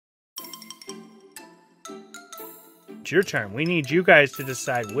It's your turn. We need you guys to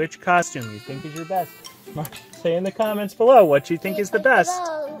decide which costume you think is your best. Say in the comments below what you think is the best.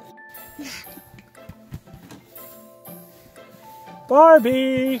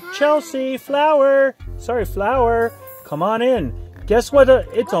 Barbie, Chelsea, Flower. Sorry, Flower. Come on in. Guess what?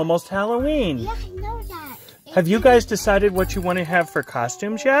 It's almost Halloween. Yeah, I know that. Have you guys decided what you want to have for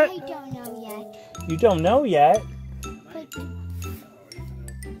costumes yet? I don't know yet. You don't know yet?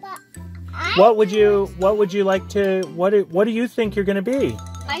 But What would you like to, what do you think you're going to be?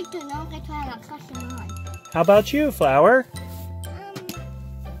 I don't know if I try that costume on. How about you, Flower?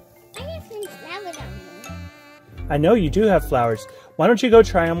 I have some flowers on me. I know you do have flowers. Why don't you go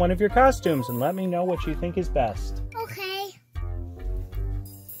try on one of your costumes and let me know what you think is best? Okay.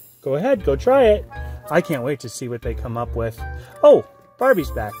 Go ahead, go try it. I can't wait to see what they come up with. Oh,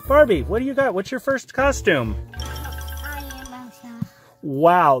 Barbie's back. Barbie, what do you got? What's your first costume? I am Elsa.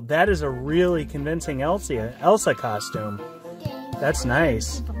 Wow, that is a really convincing Elsa costume. That's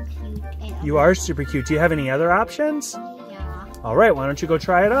nice. Super cute. You are super cute. Do you have any other options? Yeah. All right, why don't you go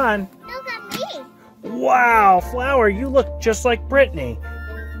try it on? Look at me. Wow, Flower, you look just like Brittany.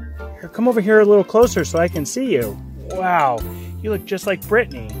 Here, come over here a little closer so I can see you. Wow, you look just like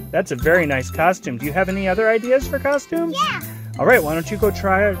Brittany. That's a very nice costume. Do you have any other ideas for costumes? Yeah. All right, why don't you go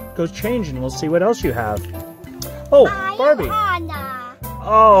change and we'll see what else you have. Oh, Barbie. Anna.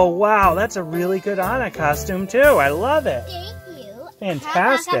 Oh, wow, that's a really good Anna costume too. I love it. Thank you.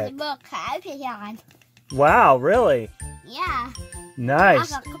 Fantastic. I got the book on. Wow, really? Yeah.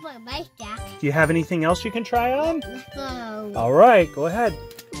 Nice. I got a couple of bike jacks. Do you have anything else you can try on? Let's go. All right, go ahead.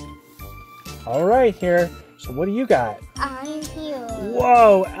 All right, here. So what do you got? I'm here.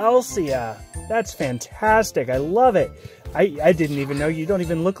 Whoa, Elsia. That's fantastic. I love it. I didn't even know you don't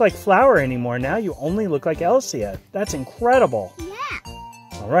even look like Flower anymore. Now you only look like Elsia. That's incredible. Yeah.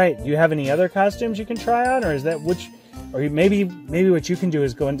 All right. Do you have any other costumes you can try on? Or is that which... Or maybe what you can do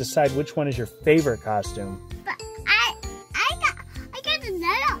is go and decide which one is your favorite costume. But I got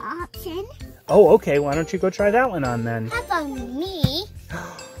another option. Oh, okay. Why don't you go try that one on then? How about me?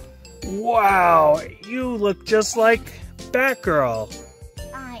 Wow. You look just like Batgirl.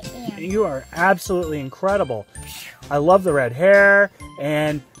 I am. You are absolutely incredible. I love the red hair,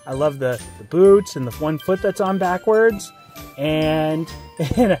 and I love the boots and the one foot that's on backwards, and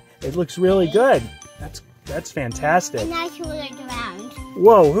it looks really good. That's fantastic. And I should look around.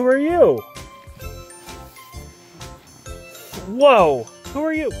 Whoa, who are you? Whoa, who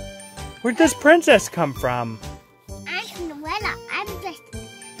are you? Where'd this princess come from? I'm Cinderella.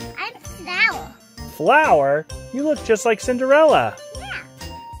 I'm Flower. Flower? You look just like Cinderella. Yeah.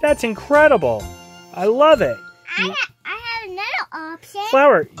 That's incredible. I love it. I have another option.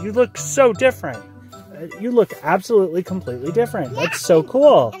 Flower, you look so different. You look absolutely, completely different. Yeah, That's so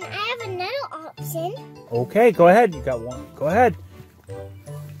cool. And I have another option. Okay, go ahead. You got one. Go ahead.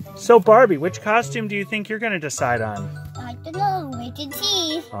 So, Barbie, which costume do you think you're going to decide on? I don't know. Wait and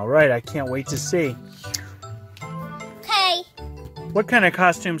see. All right, I can't wait to see. Okay. What kind of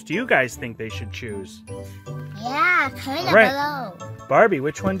costumes do you guys think they should choose? Yeah, comment All right. below. Barbie,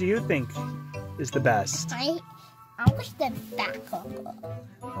 which one do you think is the best? I wish the back up.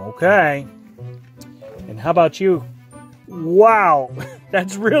 Okay. And how about you? Wow,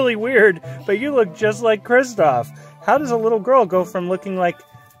 that's really weird, but you look just like Kristoff. How does a little girl go from looking like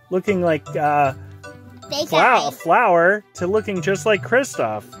Flower to looking just like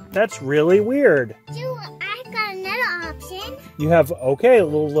Kristoff? That's really weird. So I got another option. You have, okay,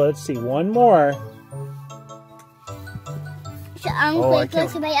 let's see, one more. So I'm Oh, I going to go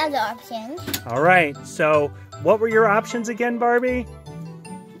to my other options. All right, so what were your options again, Barbie?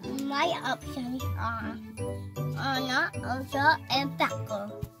 My options are Anna, Elsa, and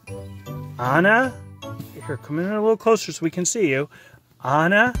Batgirl. Anna? Here, come in a little closer so we can see you.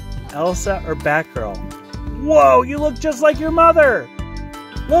 Anna, Elsa, or Batgirl? Whoa, you look just like your mother!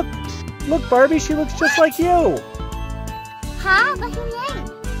 Look, Barbie, she looks just like you! Huh? What's your name?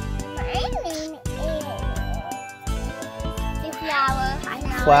 My name is Flower. I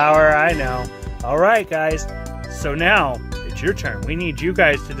know. Flower, I know. All right, guys. So now, it's your turn. We need you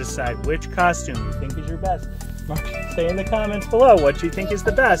guys to decide which costume you think is your best. Say in the comments below what you think is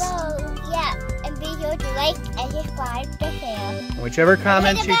the best. Yeah, and be sure to like and subscribe to share. Whichever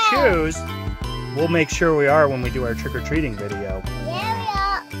comments you choose, we'll make sure we are when we do our trick-or-treating video. There we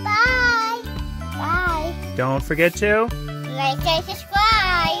are. Bye. Bye. Don't forget to Like and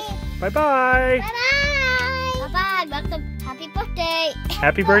subscribe. bye-bye. Bye-bye. Bye-bye. Welcome. Happy birthday.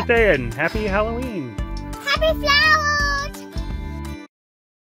 Happy birthday and happy Halloween. Happy flower.